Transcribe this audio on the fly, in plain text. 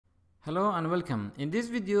Hello and welcome. In this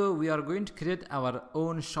video we are going to create our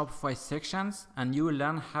own Shopify sections and you will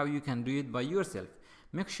learn how you can do it by yourself.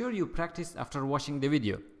 Make sure you practice after watching the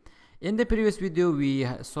video. In the previous video we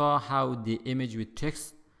saw how the image with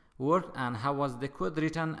text worked and how was the code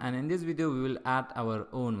written, and in this video we will add our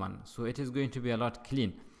own one, so it is going to be a lot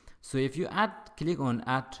clean. So if you click on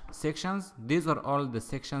add sections, these are all the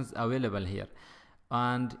sections available here.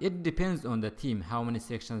 And it depends on the theme how many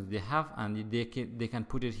sections they have, and they can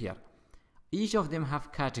put it here. Each of them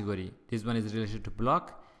have category. This one is related to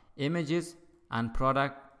blog, images, and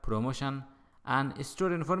product, promotion, and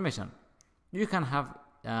store information. You can have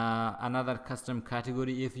another custom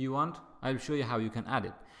category if you want. I'll show you how you can add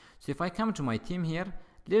it. So if I come to my theme here,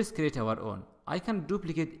 let's create our own. I can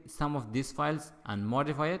duplicate some of these files and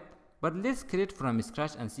modify it, but let's create from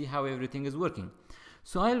scratch and see how everything is working.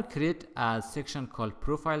 So I'll create a section called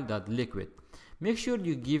profile.liquid. Make sure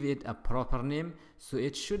you give it a proper name so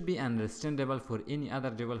it should be understandable for any other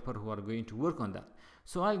developer who are going to work on that.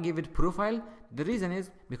 So I'll give it profile. The reason is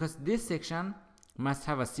because this section must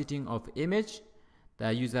have a setting of image.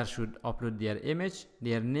 The user should upload their image,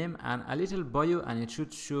 their name, and a little bio, and it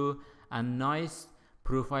should show a nice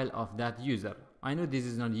profile of that user. I know this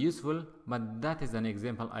is not useful, but that is an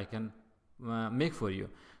example I can make for you.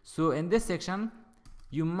 So in this section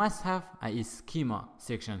you must have a schema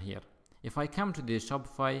section here. If I come to the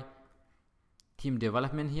Shopify theme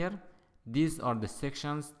development here, these are the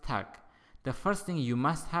sections tag. The first thing you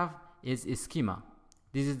must have is a schema.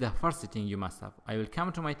 This is the first thing you must have. I will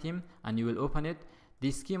come to my theme and you will open it.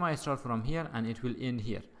 The schema starts from here and it will end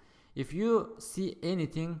here. If you see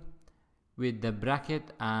anything with the bracket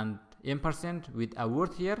and ampersand with a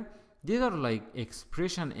word here, these are like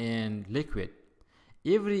expression in Liquid.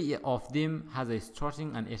 Every of them has a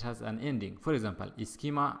starting and it has an ending. For example, a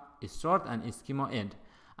schema start and a schema end,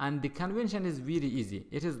 and the convention is very easy.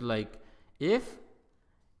 It is like if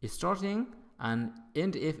starting and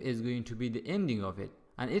end if is going to be the ending of it,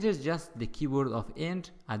 and it is just the keyword of end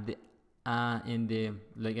at the in the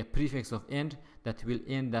like a prefix of end that will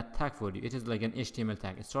end that tag for you. It is like an HTML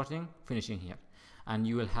tag, starting, finishing here, and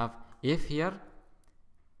you will have if here,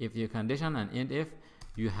 if your condition, and end if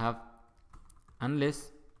you have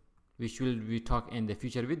unless, which will we talk in the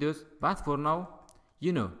future videos. But for now,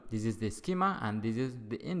 you know, this is the schema and this is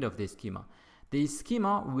the end of the schema. The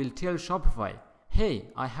schema will tell Shopify, hey,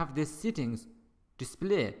 I have these settings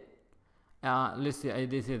displayed. Let's say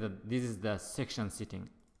they say that this is the section setting,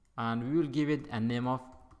 and we will give it a name of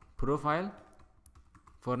profile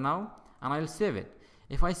for now, and I'll save it.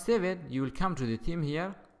 If I save it, you will come to the theme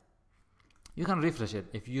here. You can refresh it.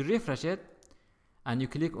 If you refresh it and you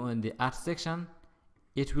click on the add section,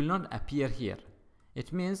 it will not appear here.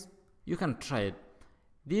 It means you can try it.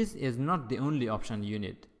 This is not the only option you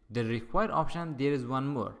need. The required option, there is one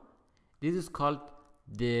more. This is called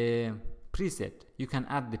the preset. You can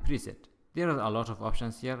add the preset. There are a lot of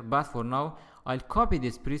options here, but for now I'll copy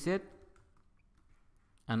this preset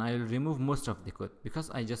and I will remove most of the code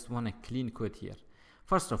because I just want a clean code here.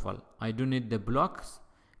 First of all, I do need the blocks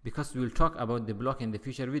because we will talk about the block in the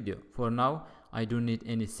future video. For now, I don't need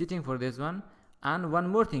any setting for this one. And one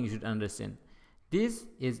more thing you should understand, this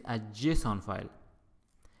is a JSON file.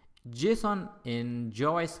 JSON in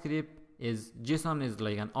JavaScript is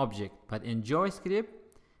like an object, but in JavaScript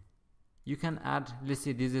you can add, let's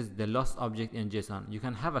say this is the lost object in JSON. You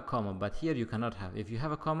can have a comma, but here you cannot have. If you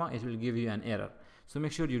have a comma, it will give you an error. So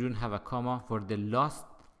make sure you don't have a comma for the lost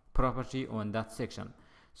property on that section.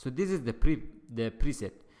 So this is the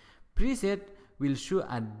preset. Preset will show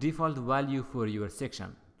a default value for your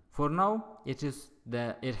section. For now, it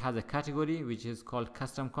has a category which is called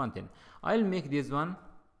custom content. I'll make this one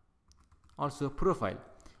also profile.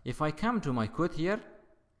 If I come to my code here,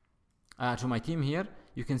 to my theme here,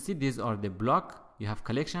 you can see these are the block. You have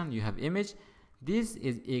collection, you have image. This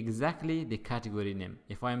is exactly the category name.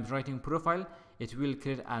 If I am writing profile, it will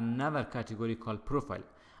create another category called profile,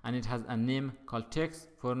 and it has a name called text.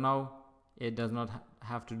 For now, it does not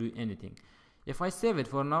have to do anything. If I save it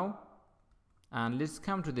for now, and let's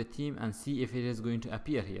come to the theme and see if it is going to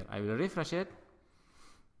appear here. I will refresh it.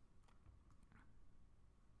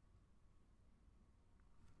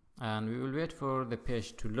 And we will wait for the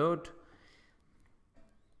page to load.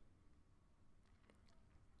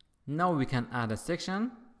 Now we can add a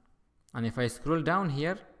section, and if I scroll down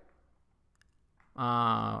here,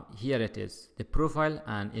 here it is, the profile,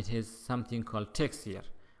 and it is something called text here.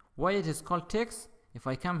 Why it is called text? If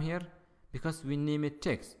I come here, because we name it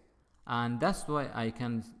text, and that's why I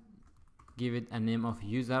can give it a name of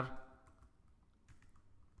user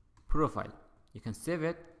profile. You can save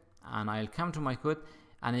it, and I'll come to my code.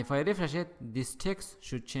 and if I refresh it, this text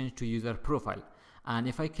should change to user profile. And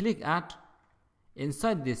if I click add,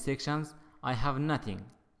 inside these sections I have nothing.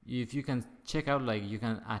 If you can check out, like you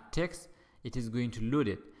can add text, it is going to load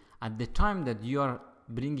it. At the time that you are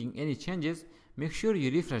bringing any changes, make sure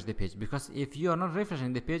you refresh the page, because if you are not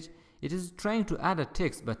refreshing the page, it is trying to add a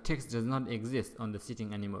text, but text does not exist on the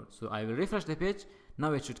setting anymore. So I will refresh the page.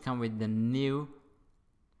 Now it should come with the new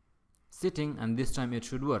setting, and this time it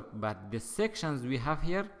should work. But the sections we have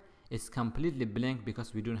here is completely blank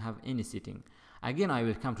because we don't have any setting. Again, I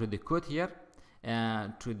will come to the code here,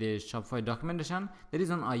 to the Shopify documentation. The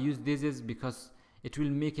reason I use this is because it will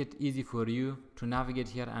make it easy for you to navigate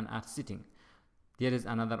here and add setting. There is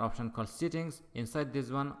another option called settings. Inside this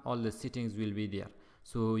one, all the settings will be there.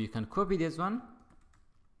 So you can copy this one.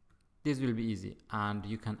 This will be easy, and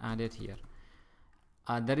you can add it here.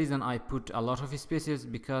 The reason I put a lot of spaces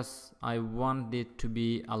because I want it to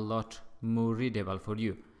be a lot more readable for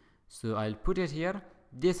you. So I'll put it here.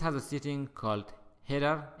 This has a setting called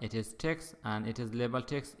header. It is text and it is label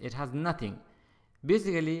text. It has nothing.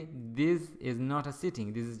 Basically, this is not a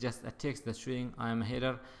setting. This is just a text that's showing I am a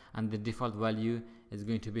header, and the default value is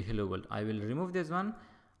going to be hello world. I will remove this one,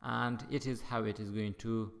 and it is how it is going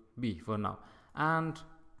to be for now. And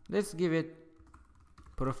let's give it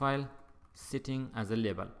profile setting as a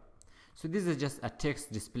label. So this is just a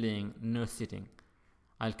text displaying no setting.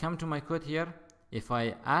 I'll come to my code here. If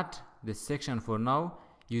I add this section for now,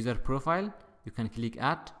 user profile, you can click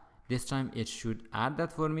add. This time it should add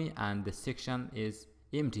that for me, and the section is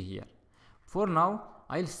empty here. For now,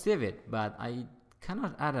 I'll save it, but I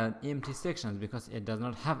cannot add an empty sections because it does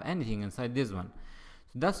not have anything inside this one.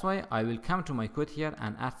 So that's why I will come to my code here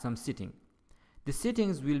and add some setting. The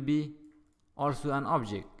settings will be also an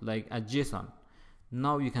object like a JSON.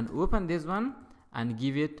 Now you can open this one and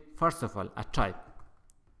give it, first of all, a type.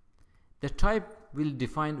 The type will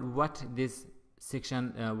define what this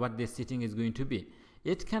section, what this setting is going to be.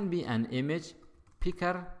 It can be an image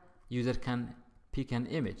picker. User can pick an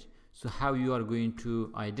image. So how you are going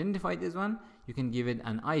to identify this one? You can give it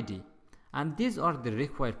an ID, and these are the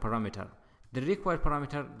required parameter. The required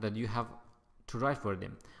parameter that you have to write for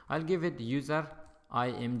them. I'll give it user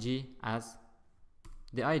img as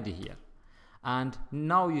the ID here, and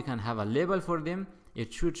now you can have a label for them.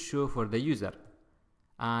 It should show for the user,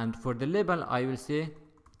 and for the label I will say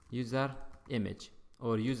user image,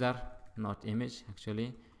 or user, not image,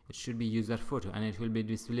 actually it should be user photo, and it will be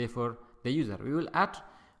display for the user. We will add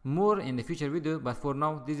more in the future video, but for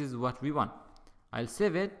now this is what we want. I'll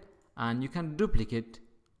save it, and you can duplicate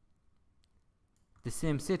the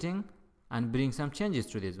same setting and bring some changes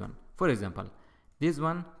to this one. For example, this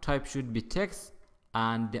one type should be text,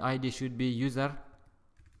 and the ID should be user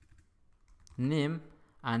name,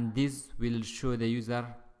 and this will show the user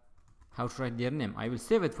how to write their name. I will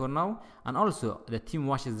save it for now, and also the theme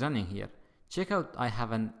wash is running here. Check out, I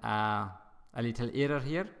have a little error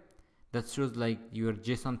here that shows like your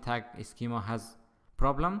JSON tag schema has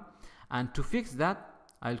problem, and to fix that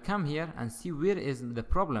I'll come here and see where is the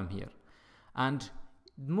problem here. And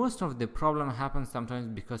most of the problem happens sometimes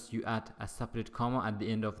because you add a separate comma at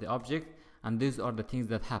the end of the object, and these are the things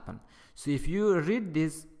that happen. So if you read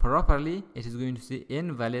this properly, it is going to say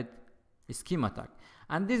invalid schema tag,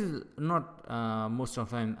 and this is not most of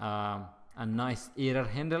the time a nice error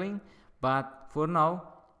handling. But for now,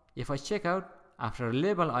 if I check out, after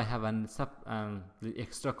label I have the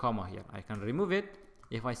extra comma here. I can remove it.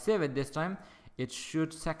 If I save it this time, it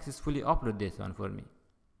should successfully upload this one for me.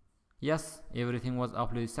 Yes, everything was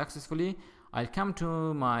uploaded successfully. I'll come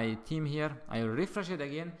to my theme here. I will refresh it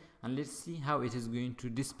again, and let's see how it is going to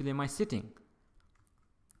display my setting.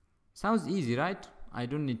 Sounds easy, right? I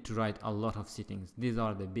don't need to write a lot of settings. These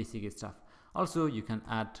are the basic stuff. Also, you can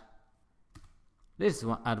add, let's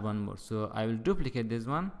add one more. So I will duplicate this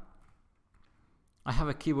one. I have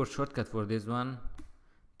a keyboard shortcut for this one.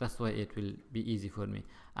 That's why it will be easy for me.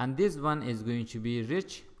 And this one is going to be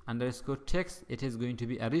rich underscore text. It is going to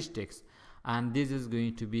be a rich text, and this is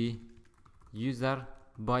going to be user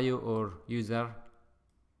bio or user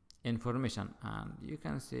information, and you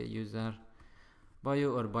can say user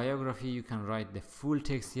bio or biography. You can write the full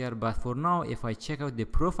text here, but for now, if I check out the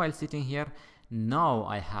profile setting here, now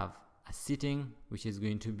I have a setting which is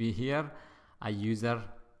going to be here, a user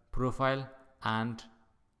profile, and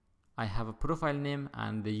I have a profile name,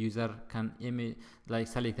 and the user can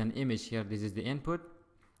select an image here. This is the input.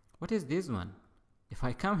 What is this one? If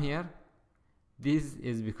I come here, this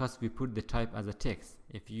is because we put the type as a text.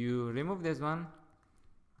 If you remove this one,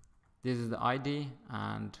 this is the ID,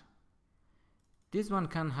 and this one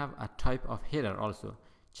can have a type of header also.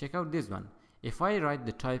 Check out this one. If I write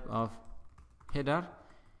the type of header,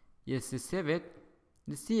 Yes, save it.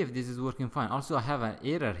 Let's see if this is working fine. Also, I have an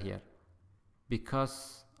error here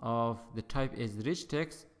because of the type is rich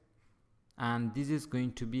text, and this is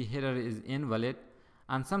going to be header is invalid,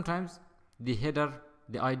 and sometimes the header,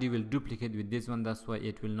 the ID will duplicate with this one, that's why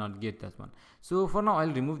it will not get that one. So for now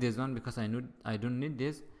I'll remove this one because I don't need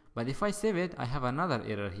this. But if I save it, I have another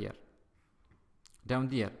error here. Down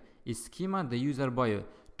there is schema, the user bio,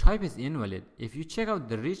 type is invalid. If you check out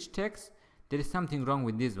the rich text, there is something wrong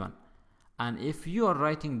with this one. And if you are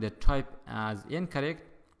writing the type as incorrect,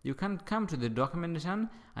 you can come to the documentation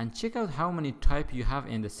and check out how many type you have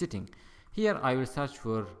in the setting. Here I will search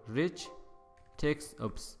for rich text.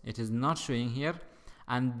 Oops, it is not showing here.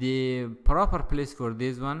 And the proper place for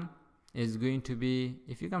this one is going to be,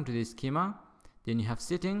 if you come to the schema, then you have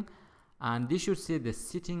setting, and this should say the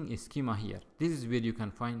setting is schema here. This is where you can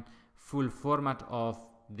find full format of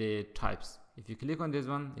the types. If you click on this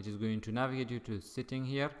one, it is going to navigate you to setting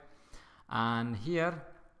here, and here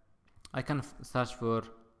I can search for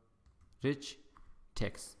rich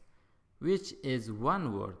text, which is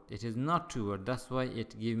one word, it is not two words. That's why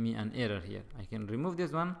it gave me an error here. I can remove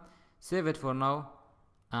this one, save it for now,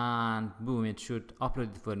 and boom, it should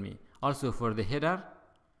upload it for me. Also for the header,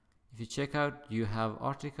 if you check out, you have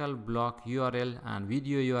article, blog URL, and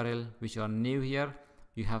video URL, which are new here.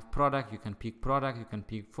 You have product, you can pick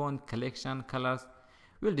font, collection, colors.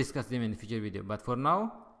 We'll discuss them in the future video, but for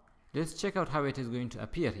now let's check out how it is going to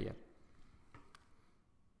appear here.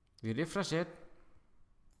 We refresh it,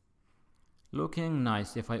 looking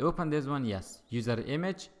nice. If I open this one, yes, user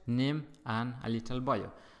image, name, and a little bio.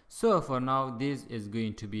 So for now this is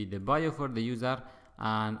going to be the bio for the user,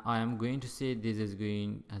 and I am going to say this is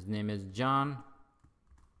going, his name is John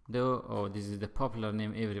Doe. Oh, this is the popular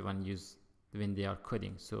name everyone use when they are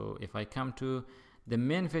coding. So if I come to the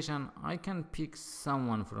main fashion, I can pick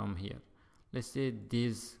someone from here. Let's say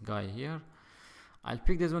this guy here. I'll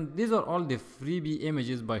pick this one. These are all the freebie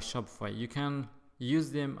images by Shopify. You can use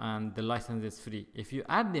them and the license is free. If you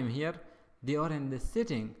add them here, they are in the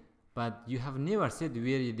setting, but you have never said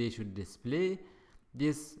where they should display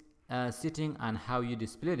this setting and how you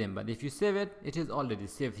display them. But if you save it, it is already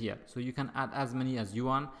saved here. So you can add as many as you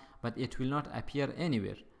want, but it will not appear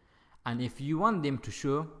anywhere. And if you want them to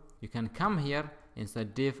show, you can come here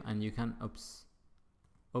inside div and you can,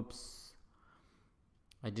 oops,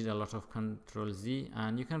 I did a lot of Control Z,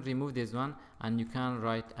 and you can remove this one and you can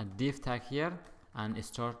write a div tag here and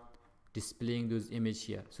start displaying those images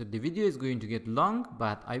here. So the video is going to get long,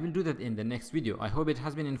 but I will do that in the next video. I hope it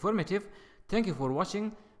has been informative. Thank you for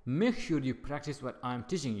watching. Make sure you practice what I'm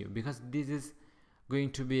teaching you, because this is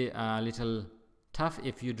going to be a little tough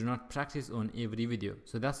if you do not practice on every video.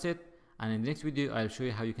 So that's it, and in the next video I'll show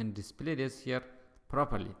you how you can display this here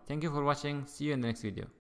properly. Thank you for watching. See you in the next video.